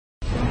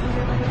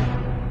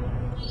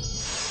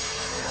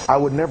I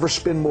would never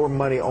spend more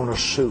money on a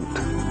suit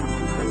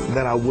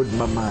than I would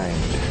my mind.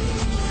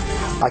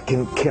 I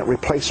can't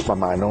replace my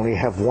mind, I only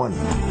have one.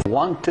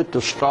 Wanted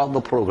to start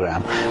the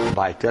program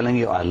by telling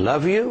you I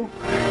love you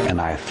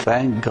and I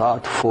thank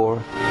God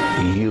for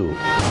you.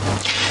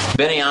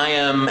 Benny, I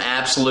am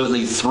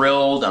absolutely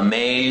thrilled,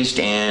 amazed,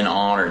 and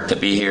honored to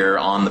be here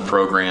on the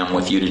program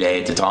with you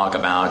today to talk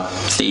about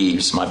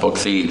Thieves, my book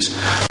Thieves.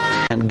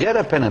 And get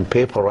a pen and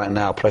paper right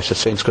now, precious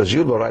saints, because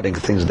you'll be writing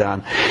things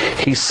down.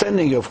 He's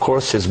sending you, of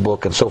course, his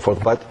book and so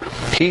forth, but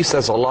he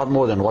says a lot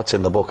more than what's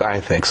in the book,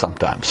 I think,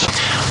 sometimes.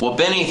 Well,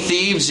 Benny,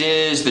 Thieves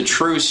is the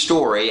true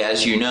story,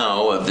 as you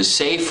know, of the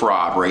safe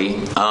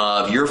robbery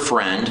of your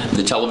friend,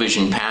 the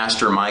television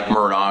pastor, Mike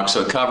Murdoch.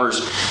 So it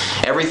covers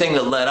everything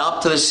that led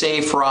up to the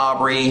safe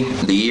robbery,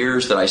 the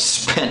years that I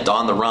spent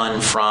on the run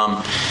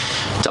from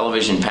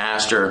television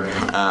pastor,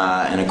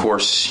 and of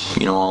course,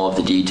 you know, all of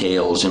the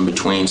details in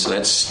between. So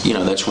that's, you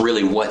know, that's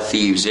really what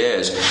Thieves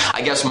is.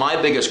 I guess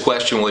my biggest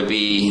question would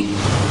be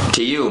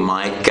to you,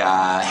 Mike,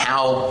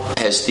 how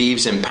has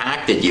Thieves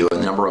impacted you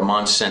a number of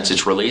months since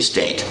its release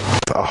date?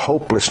 A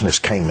hopelessness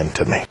came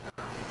into me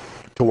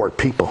toward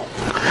people,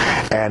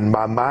 and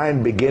my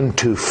mind began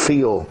to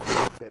feel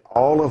that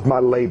all of my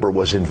labor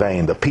was in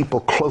vain. The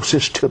people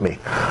closest to me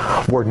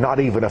were not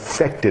even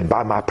affected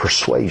by my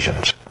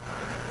persuasions.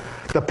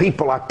 The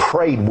people I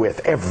prayed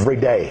with every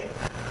day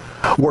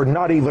were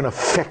not even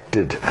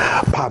affected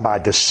by my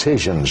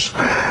decisions,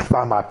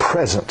 by my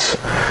presence.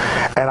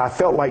 And I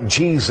felt like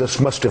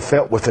Jesus must have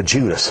felt with a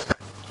Judas.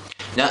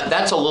 Now,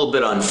 that's a little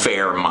bit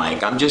unfair,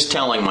 Mike. I'm just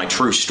telling my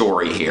true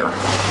story here.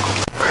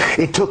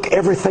 It took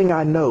everything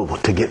I know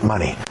to get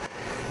money.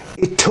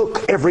 It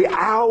took every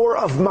hour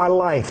of my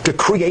life to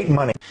create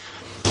money.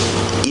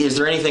 Is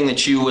there anything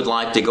that you would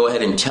like to go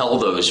ahead and tell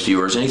those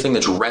viewers? Anything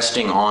that's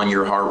resting on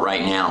your heart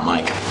right now,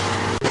 Mike?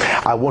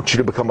 I want you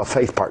to become a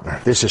faith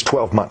partner. This is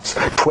 12 months.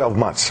 12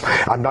 months.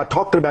 I'm not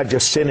talking about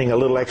just sending a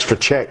little extra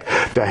check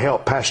to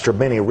help Pastor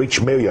Benny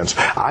reach millions.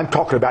 I'm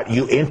talking about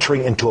you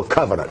entering into a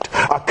covenant.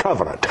 A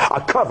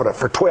covenant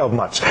for 12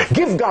 months.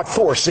 Give God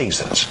 4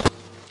 seasons.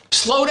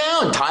 Slow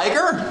down,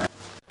 Tiger.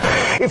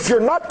 If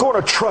you're not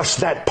going to trust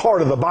that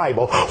part of the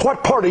Bible,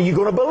 what part are you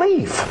going to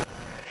believe?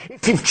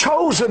 If you've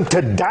chosen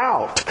to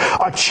doubt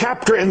a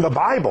chapter in the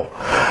Bible,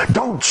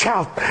 don't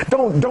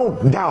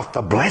doubt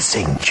the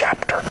blessing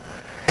chapter.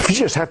 If you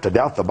just have to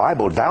doubt the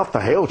Bible, doubt the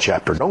hell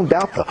chapter. Don't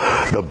doubt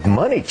the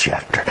money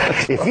chapter.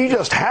 If you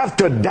just have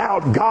to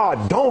doubt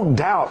God, don't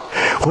doubt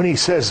when He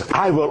says,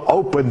 I will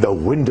open the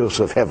windows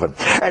of heaven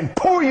and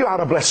pour you out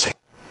a blessing.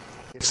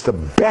 It's the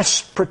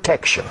best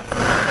protection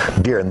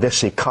during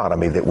this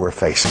economy that we're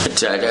facing.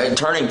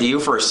 Turning to you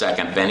for a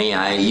second, Benny,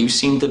 you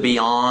seem to be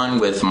on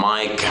with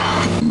Mike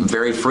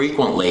very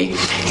frequently.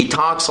 He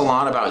talks a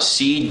lot about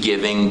seed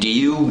giving. Do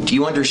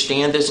you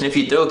understand this? And if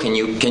you do, can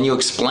you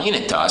explain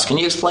it to us? Can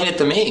you explain it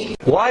to me?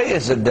 Why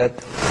is it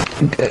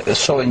that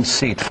sowing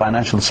seed,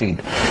 financial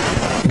seed,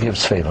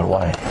 gives favor?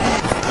 Why?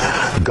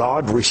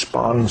 God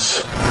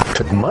responds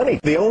to money.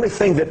 The only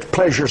thing that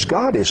pleasures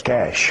God is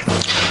cash.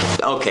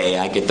 Okay,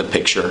 I get the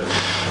picture.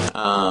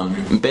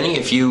 Benny,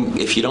 if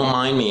you don't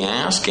mind me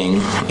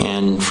asking,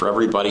 and for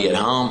everybody at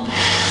home,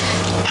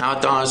 how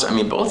does,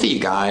 both of you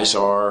guys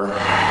are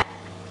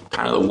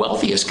kind of the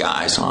wealthiest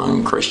guys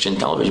on Christian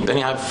television.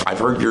 Benny, I've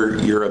heard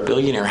you're a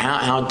billionaire.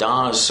 How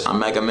does a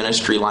mega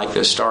ministry like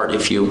this start,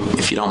 if you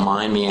don't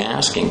mind me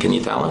asking? Can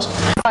you tell us?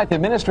 Right, the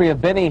ministry of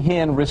Benny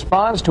Hinn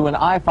responds to an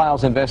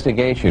iFiles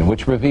investigation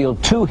which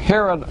revealed 2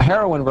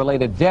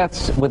 heroin-related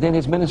deaths within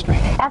his ministry.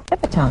 At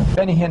Pipitone.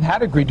 Benny Hinn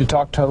had agreed to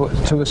talk to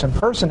us in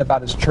person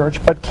about his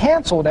church, but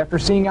canceled after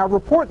seeing our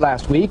report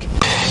last week.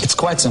 It's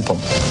quite simple.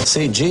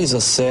 See,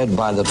 Jesus said,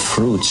 by the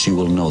fruits you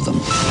will know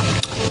them.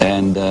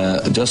 And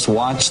just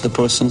watch the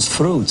person's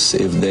fruits.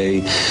 If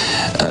they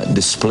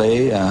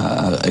display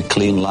a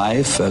clean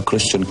life, a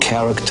Christian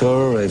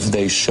character, if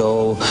they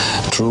show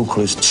true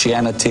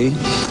Christianity,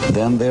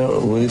 then they're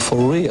really for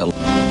real.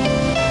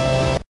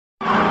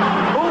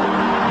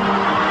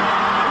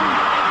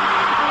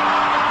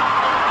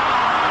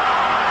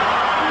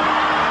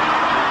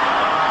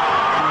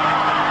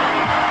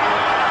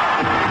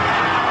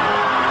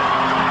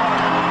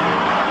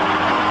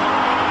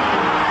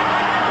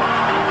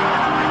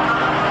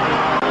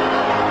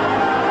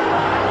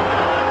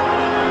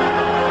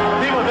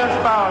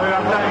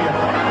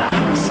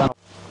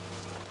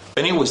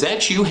 Benny, was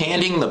that you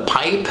handing the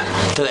pipe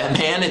to that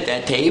man at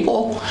that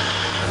table?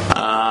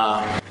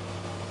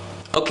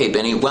 Okay,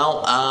 Benny,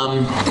 well,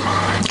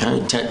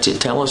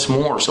 tell us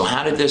more. So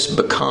how did this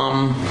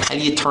become, how do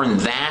you turn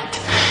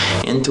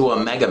that into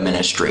a mega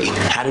ministry?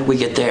 How did we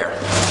get there?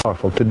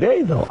 Powerful.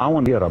 Today, though, I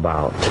want to hear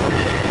about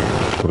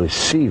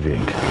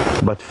receiving.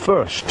 But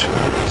first,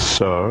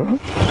 sir,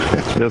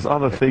 there's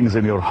other things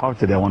in your heart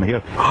that I want to hear.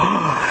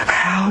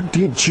 How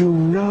did you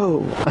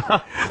know?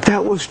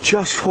 That was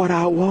just what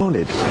I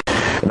wanted.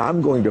 And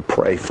I'm going to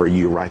pray for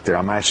you right there.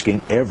 I'm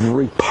asking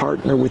every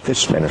partner with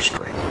this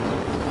ministry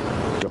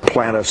to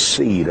plant a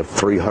seed of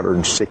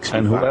 $365.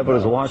 And whoever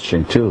is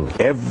watching too.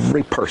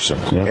 Every person,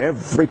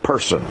 every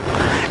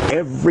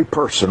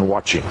person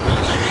watching.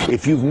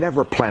 If you've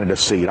never planted a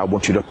seed, I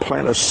want you to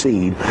plant a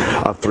seed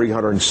of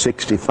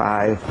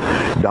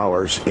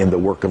 $365 in the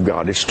work of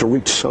God. It's to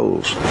reach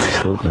souls.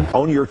 Absolutely.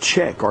 On your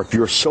check, or if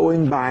you're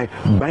sowing by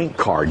bank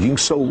card, you can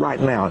sow right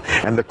now.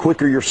 And the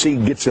quicker your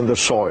seed gets in the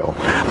soil,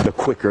 the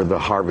quicker the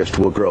harvest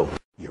will grow.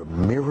 Your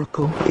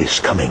miracle is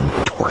coming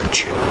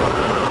towards you,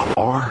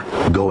 or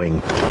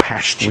going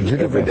past you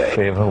every day.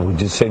 Favor,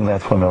 would you sing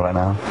that for me right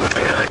now?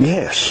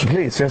 Yes.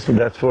 Please, just for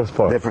that first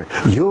part.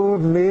 Your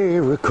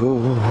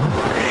miracle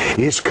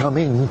is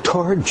coming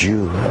towards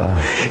you.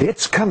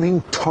 It's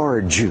coming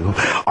towards you,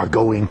 or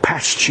going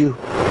past you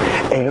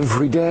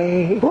every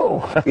day.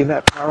 Oh, isn't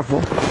that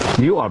powerful?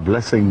 You are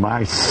blessing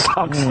my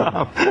socks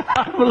off.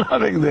 I'm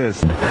loving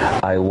this.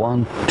 I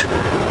want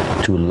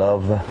to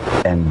love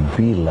and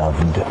be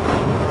loved.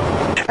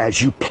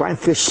 As you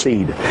plant this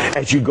seed,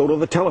 as you go to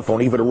the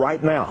telephone, even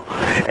right now,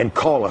 and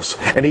call us,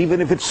 and even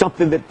if it's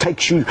something that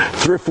takes you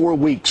 3 or 4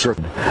 weeks, or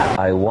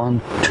I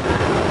want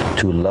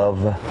to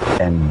love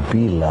and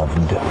be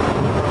loved.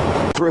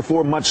 3 or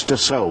 4 months to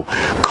sow,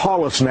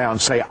 call us now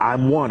and say,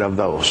 I'm one of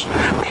those,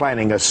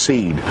 planting a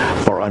seed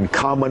for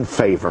uncommon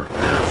favor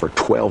for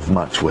 12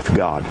 months with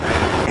God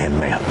and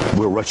man.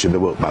 We're rushing the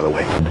book, by the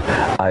way.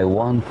 I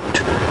want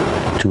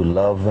to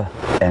love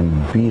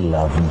and be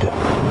loved.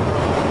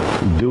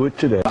 Do it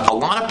today. A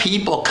lot of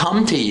people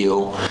come to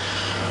you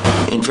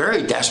in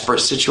very desperate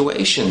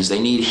situations.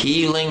 They need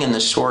healing and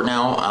this sort.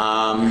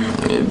 Now,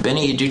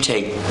 Benny, you do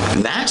take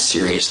that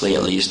seriously,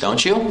 at least,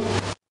 don't you?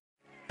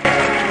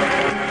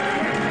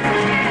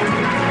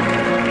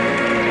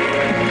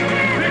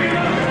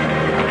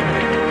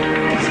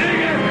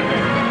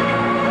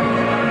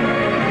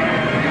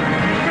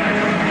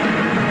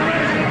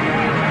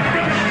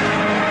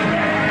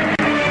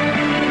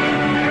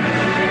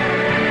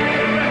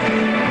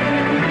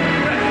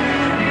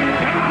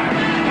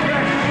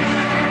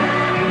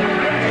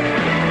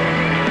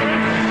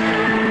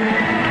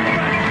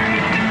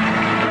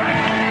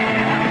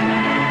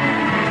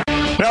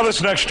 Now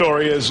this next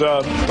story is,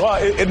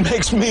 it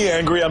makes me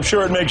angry. I'm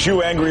sure it makes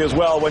you angry as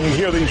well when you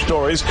hear these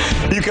stories.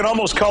 You can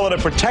almost call it a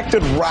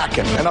protected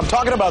racket. And I'm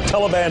talking about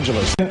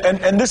televangelists.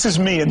 And this is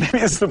me, and maybe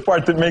it's the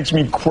part that makes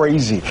me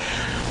crazy.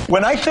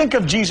 When I think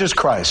of Jesus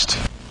Christ,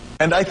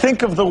 and I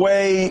think of the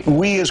way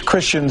we as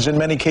Christians in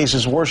many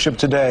cases worship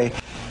today,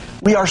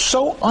 we are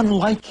so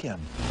unlike him.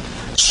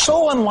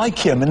 So unlike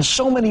him in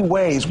so many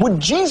ways. Would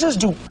Jesus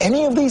do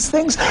any of these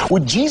things?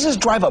 Would Jesus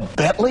drive a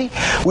Bentley?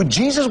 Would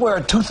Jesus wear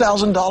a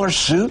 $2,000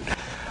 suit?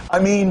 I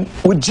mean,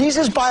 would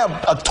Jesus buy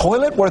a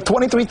toilet worth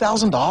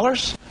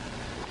 $23,000?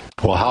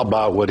 Well, how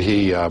about would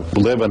he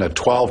live in a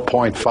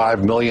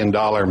 $12.5 million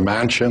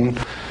mansion?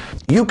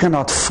 You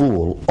cannot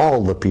fool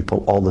all the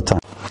people all the time.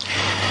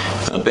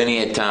 Benny,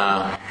 it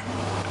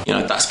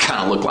does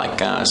kind of look like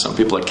some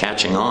people are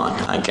catching on,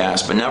 I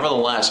guess. But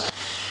nevertheless,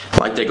 I'd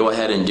like to go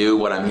ahead and do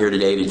what I'm here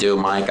today to do.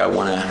 Mike, I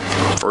want to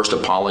first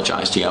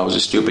apologize to you. I was a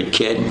stupid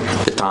kid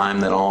at the time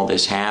that all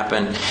this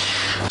happened.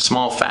 A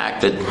small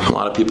fact that a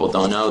lot of people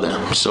don't know,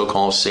 the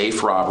so-called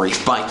safe robbery.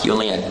 Mike, you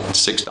only had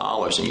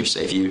 $6 in your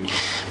safe. You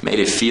made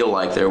it feel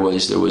like there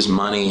was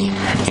money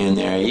in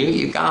there.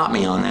 You got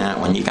me on that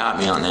one.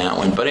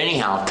 But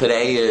anyhow,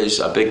 today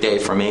is a big day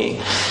for me,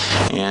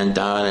 and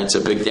it's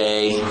a big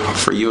day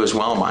for you as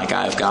well, Mike.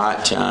 I've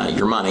got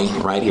your money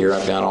right here.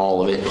 I've got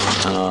all of it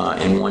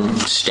in one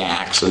stack.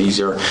 So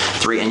these are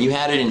 3, and you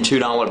had it in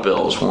 $2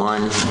 bills.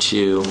 1,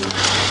 2,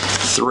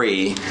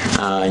 3,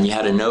 and you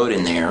had a note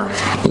in there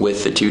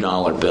with the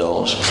 $2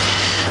 bills.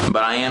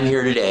 But I am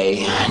here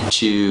today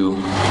to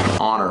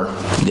honor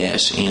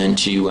this and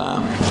to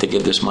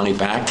give this money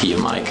back to you,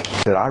 Mike.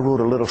 I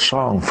wrote a little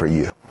song for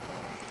you.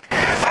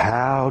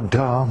 How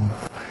dumb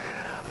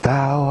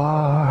thou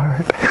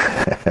art.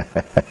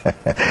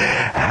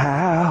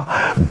 How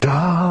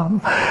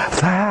dumb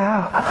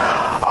thou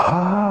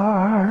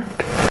art.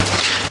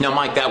 Now,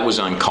 Mike, that was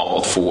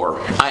uncalled for.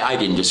 I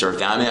didn't deserve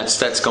that. I mean,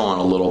 that's going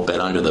a little bit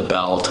under the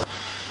belt.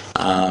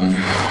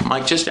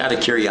 Mike, just out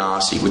of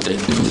curiosity, with the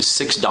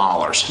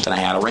 $6 that I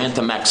had, I ran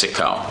to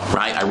Mexico,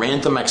 right? I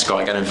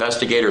got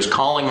investigators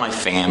calling my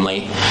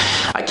family.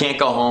 I can't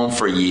go home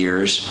for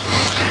years.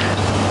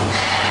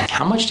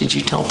 How much did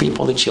you tell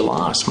people that you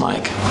lost,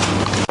 Mike?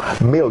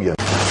 Million.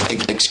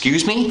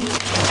 Excuse me?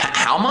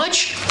 How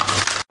much?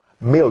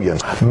 Million.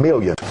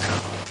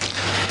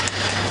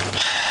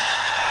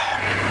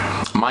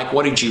 Mike,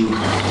 what did you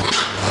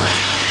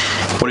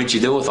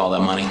do with all that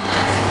money?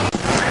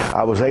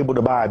 I was able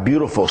to buy a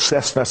beautiful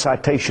Cessna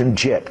Citation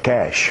jet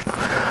cash.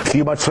 A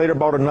few months later,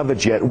 bought another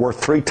jet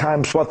worth 3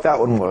 times what that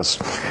one was.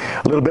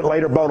 A little bit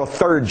later, bought a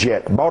third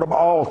jet. Bought them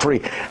all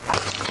 3.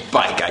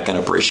 Mike, I can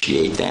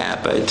appreciate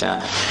that, but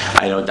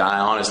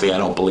honestly, I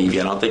don't believe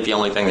you. I don't think the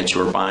only thing that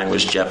you were buying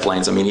was jet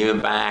planes. I mean,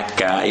 even back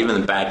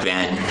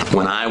then,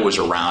 when I was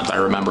around, I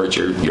remember at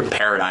your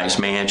Paradise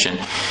Mansion,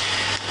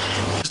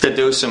 to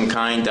do some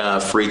kind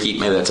of freaky,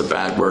 maybe that's a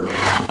bad word.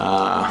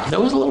 There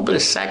was a little bit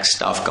of sex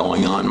stuff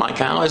going on. Mike,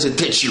 how is it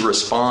that you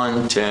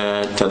respond to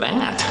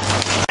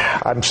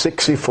that? I'm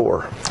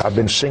 64. I've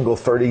been single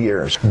 30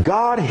 years.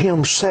 God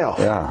himself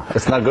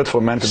it's not good for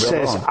men to be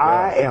says, alone.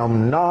 I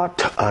am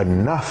not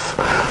enough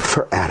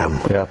for Adam.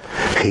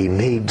 He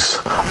needs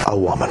a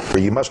woman.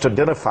 You must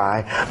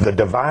identify the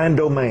divine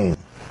domain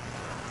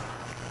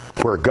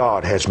where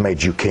God has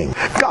made you king.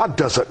 God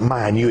doesn't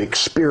mind you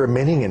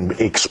experimenting and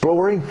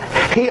exploring.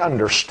 He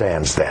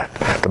understands that.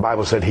 The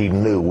Bible said he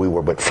knew we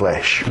were but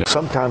flesh.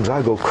 Sometimes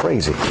I go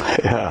crazy.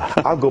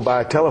 I'll go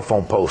by a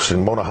telephone post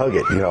and want to hug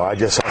it. You know, I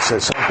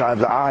said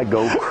sometimes I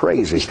go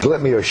crazy.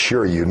 Let me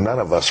assure you, none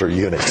of us are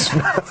units.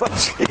 None of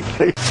us.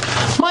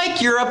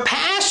 Mike, you're a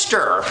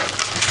pastor.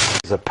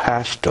 He's a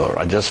pastor.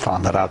 I just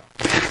found that out.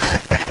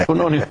 I've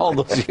known you all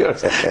those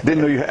years. Didn't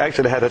know you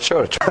actually had a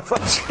church.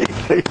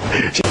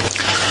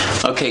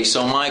 Okay,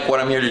 so Mike, what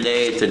I'm here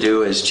today to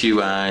do is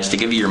to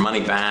give you your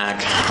money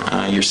back,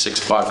 your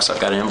 $6.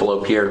 I've got an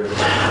envelope here.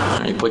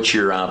 You put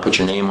your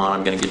name on.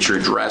 I'm going to get your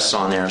address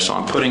on there. So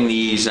I'm putting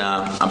these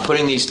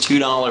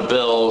 $2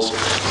 bills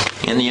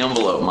in the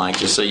envelope, Mike,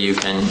 just so you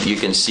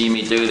can see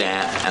me do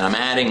that. And I'm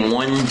adding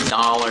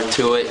 $1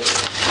 to it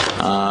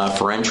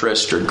for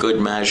interest or good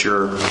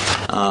measure.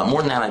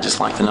 More than that, I just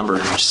like the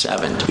number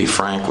 7, to be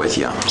frank with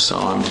you. So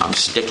I'm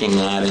sticking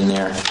that in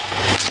there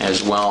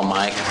as well,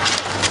 Mike.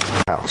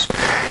 House.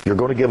 You're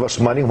going to give us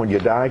money when you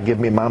die? Give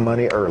me my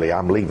money early.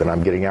 I'm leaving.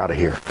 I'm getting out of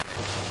here.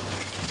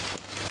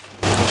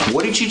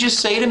 What did you just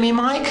say to me,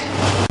 Mike?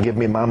 Give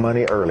me my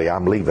money early.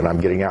 I'm leaving. I'm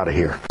getting out of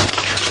here.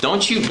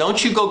 Don't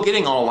you go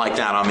getting all like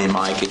that on me,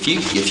 Mike. If you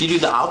do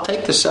that, I'll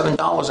take the $7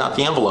 out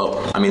the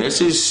envelope. I mean,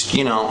 this is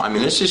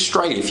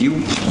straight. If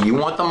you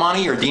want the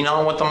money, or do you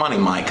not want the money,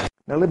 Mike?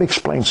 Now let me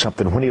explain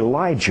something. When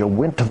Elijah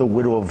went to the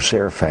widow of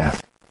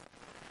Zarephath,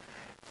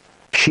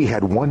 she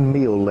had one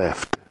meal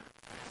left.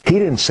 He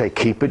didn't say,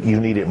 keep it, you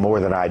need it more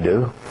than I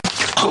do.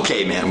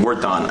 Okay, man, we're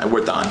done.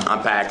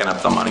 I'm packing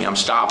up the money. I'm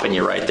stopping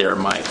you right there,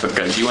 Mike,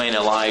 because you ain't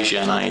Elijah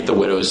and I ain't the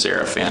widow of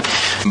Zarephath.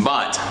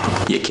 But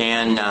you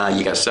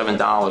got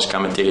 $7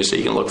 coming to you, so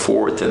you can look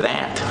forward to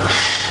that.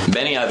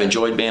 Benny, I've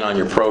enjoyed being on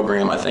your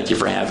program. I thank you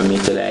for having me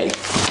today.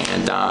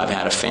 And I've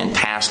had a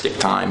fantastic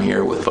time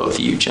here with both of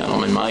you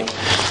gentlemen. Mike,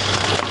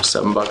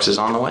 $7 is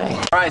on the way.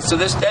 All right, so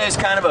this day is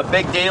kind of a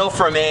big deal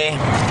for me.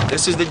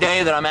 This is the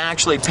day that I'm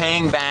actually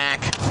paying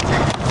back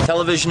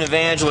television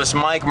evangelist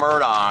Mike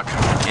Murdoch,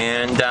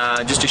 and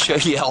just to show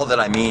you all that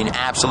I mean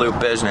absolute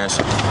business,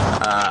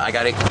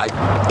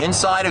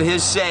 inside of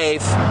his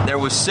safe there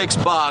was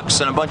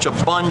 $6 and a bunch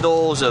of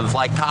bundles of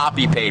like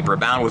copy paper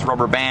bound with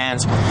rubber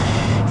bands.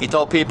 He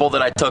told people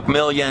that I took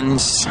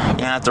millions.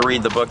 You have to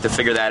read the book to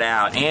figure that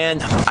out.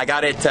 And I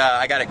got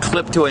it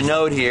clipped to a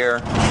note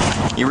here.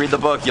 You read the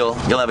book, you'll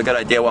have a good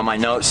idea what my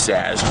note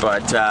says.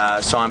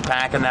 But so I'm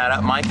packing that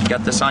up, Mike.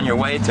 Got this on your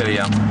way to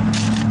you.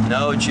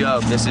 No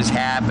joke. This is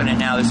happening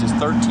now. This is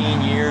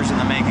 13 years in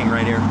the making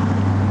right here.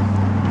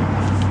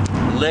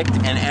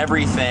 Licked and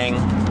everything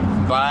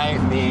by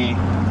me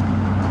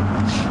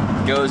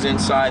goes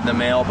inside the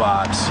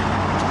mailbox.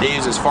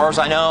 These, as far as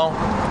I know,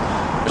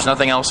 there's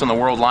nothing else in the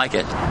world like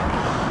it.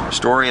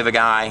 Story of a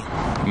guy,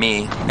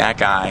 me, that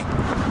guy,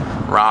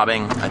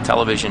 robbing a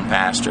television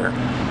pastor,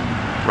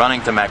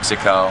 running to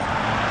Mexico,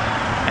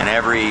 and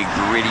every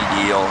gritty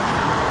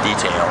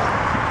detail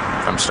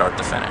from start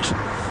to finish.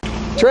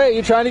 Trey,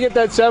 you trying to get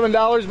that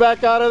 $7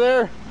 back out of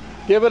there?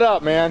 Give it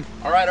up, man.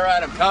 All right,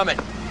 I'm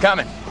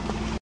coming.